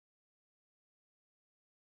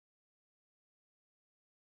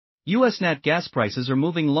U.S. nat gas prices are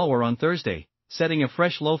moving lower on Thursday, setting a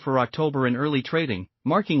fresh low for October in early trading,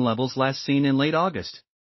 marking levels last seen in late August.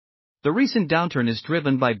 The recent downturn is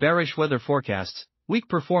driven by bearish weather forecasts, weak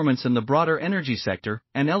performance in the broader energy sector,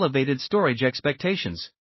 and elevated storage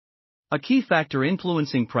expectations. A key factor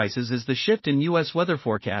influencing prices is the shift in U.S. weather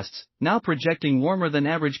forecasts, now projecting warmer than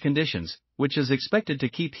average conditions, which is expected to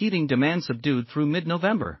keep heating demand subdued through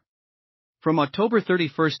mid-November. From October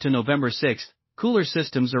 31 to November 6, cooler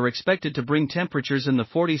systems are expected to bring temperatures in the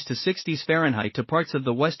 40s to 60s Fahrenheit to parts of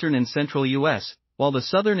the western and central U.S., while the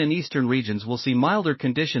southern and eastern regions will see milder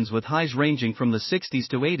conditions with highs ranging from the 60s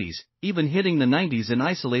to 80s, even hitting the 90s in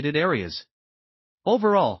isolated areas.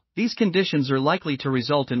 Overall, these conditions are likely to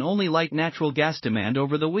result in only light natural gas demand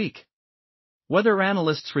over the week. Weather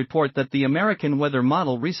analysts report that the American Weather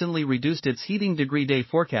Model recently reduced its heating degree day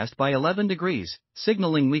forecast by 11 degrees,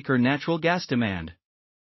 signaling weaker natural gas demand.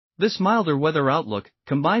 This milder weather outlook,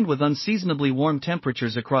 combined with unseasonably warm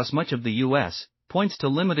temperatures across much of the U.S., points to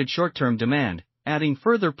limited short-term demand, adding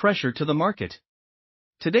further pressure to the market.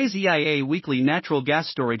 Today's EIA weekly natural gas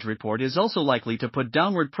storage report is also likely to put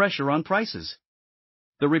downward pressure on prices.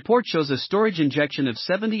 The report shows a storage injection of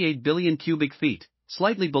 78 billion cubic feet,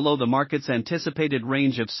 slightly below the market's anticipated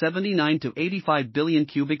range of 79 to 85 billion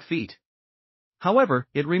cubic feet. However,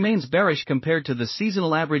 it remains bearish compared to the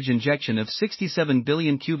seasonal average injection of 67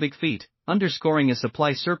 billion cubic feet, underscoring a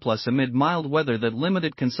supply surplus amid mild weather that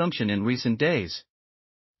limited consumption in recent days.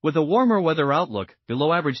 With a warmer weather outlook,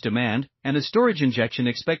 below-average demand, and a storage injection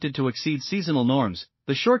expected to exceed seasonal norms,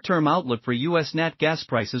 the short-term outlook for U.S. nat gas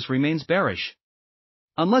prices remains bearish.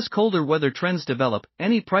 Unless colder weather trends develop,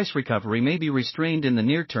 any price recovery may be restrained in the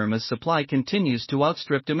near term as supply continues to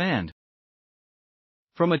outstrip demand.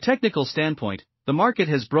 From a technical standpoint, the market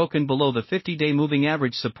has broken below the 50-day moving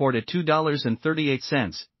average support at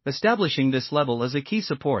 $2.38, establishing this level as a key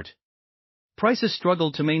support. Prices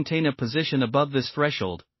struggled to maintain a position above this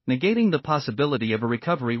threshold, negating the possibility of a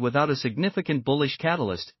recovery without a significant bullish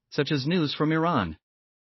catalyst, such as news from Iran.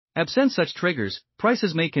 Absent such triggers,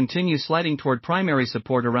 prices may continue sliding toward primary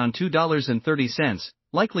support around $2.30,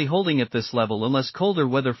 likely holding at this level unless colder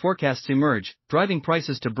weather forecasts emerge, driving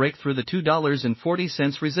prices to break through the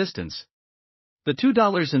 $2.40 resistance. The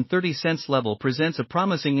 $2.30 level presents a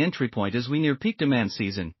promising entry point as we near peak demand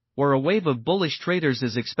season, where a wave of bullish traders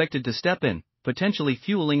is expected to step in, potentially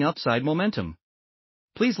fueling upside momentum.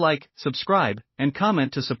 Please like, subscribe, and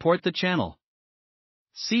comment to support the channel.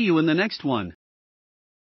 See you in the next one.